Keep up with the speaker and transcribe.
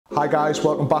Hi guys,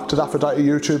 welcome back to the Aphrodite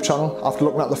YouTube channel. After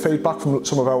looking at the feedback from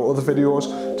some of our other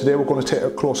videos, today we're going to take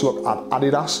a closer look at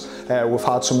Adidas. We've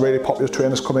had some really popular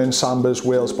trainers come in, Sambas,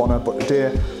 Wales, Bonner, but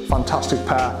today, fantastic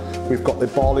pair. We've got the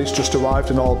Balis just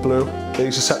arrived in all blue.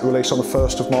 These are set to release on the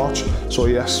 1st of March. So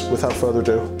yes, without further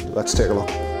ado, let's take a look.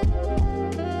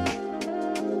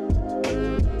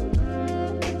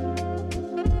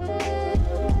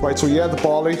 Right, so yeah, the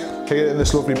Bali here in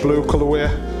this lovely blue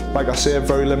colourway. Like I say,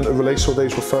 very limited release, so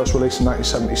these were first released in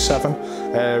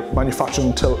 1977, manufactured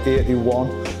until 81,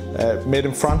 made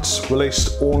in France,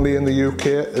 released only in the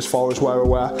UK as far as we're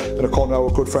aware, and according to our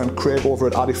good friend Craig over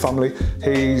at adidas Family,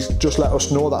 he's just let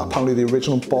us know that apparently the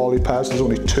original Bali pairs, there's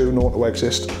only 2 known to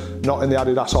exist, not in the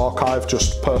Adidas archive,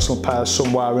 just personal pairs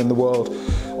somewhere in the world.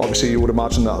 Obviously you would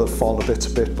imagine that they've fallen to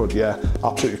bit, but yeah,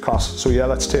 absolutely class. So yeah,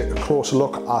 let's take a closer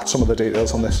look at some of the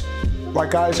details on this. Right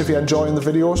guys, if you're enjoying the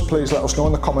videos, please let us know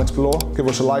in the comments below. Give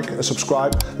us a like, a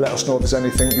subscribe, let us know if there's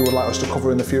anything you would like us to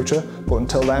cover in the future. But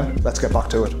until then, let's get back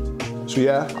to it. So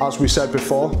yeah, as we said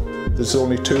before, there's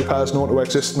only 2 pairs known to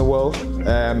exist in the world,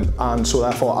 and so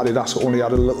therefore Adidas only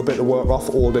added a little bit to work off,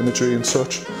 old imagery and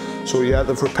such. So yeah,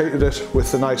 they've repeated it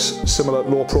with the nice similar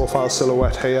low profile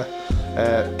silhouette here.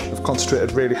 They've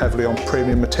concentrated really heavily on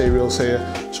premium materials here,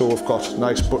 so we've got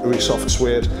nice buttery soft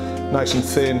suede, nice and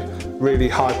thin, really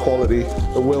high quality.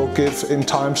 It will give in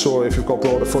time, so if you've got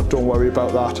broader foot, don't worry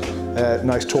about that.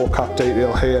 Nice toe cap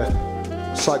detail here,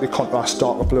 slightly contrast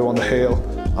darker blue on the heel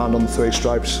and on the 3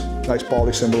 stripes, nice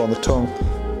Bali symbol on the tongue,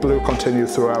 blue continued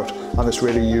throughout, and this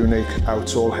really unique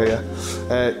outsole here.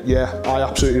 Yeah, I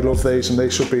absolutely love these, and they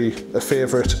should be a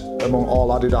favourite among all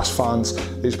Adidas fans.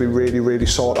 These be really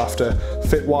sought after.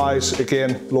 Fit wise,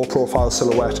 again, low profile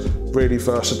silhouette, really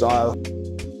versatile.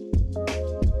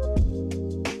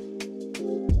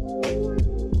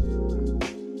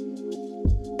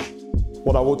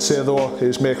 What I would say though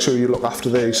is make sure you look after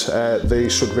these.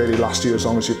 These should really last you as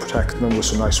long as you protect them with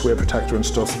some nice suede protector and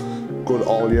stuff. Good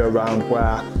all year round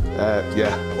wear.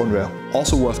 Yeah, unreal.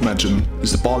 Also worth mentioning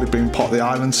is the Bali being part of the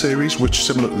Island series, which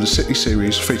similar to the City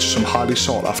series features some highly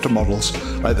sought after models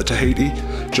like the Tahiti,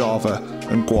 Java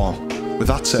and Guam. With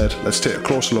that said, let's take a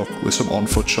closer look with some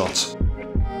on-foot shots.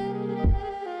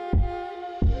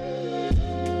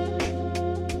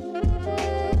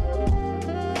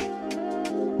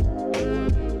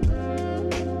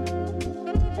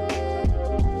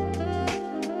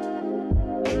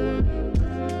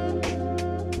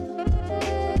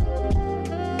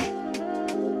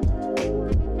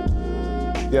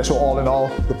 Yeah, so all in all,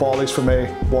 the Balis for me,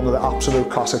 one of the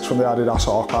absolute classics from the Adidas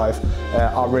archive.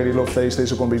 I really love these.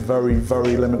 These are going to be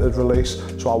very limited release,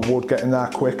 so I would get in there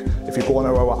quick. If you go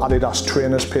onto our Adidas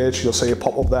trainers page, you'll see it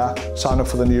pop up there. Sign up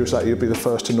for the newsletter, you'll be the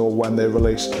first to know when they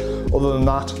release. Other than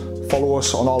that, follow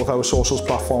us on all of our socials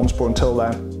platforms, but until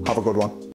then, have a good one.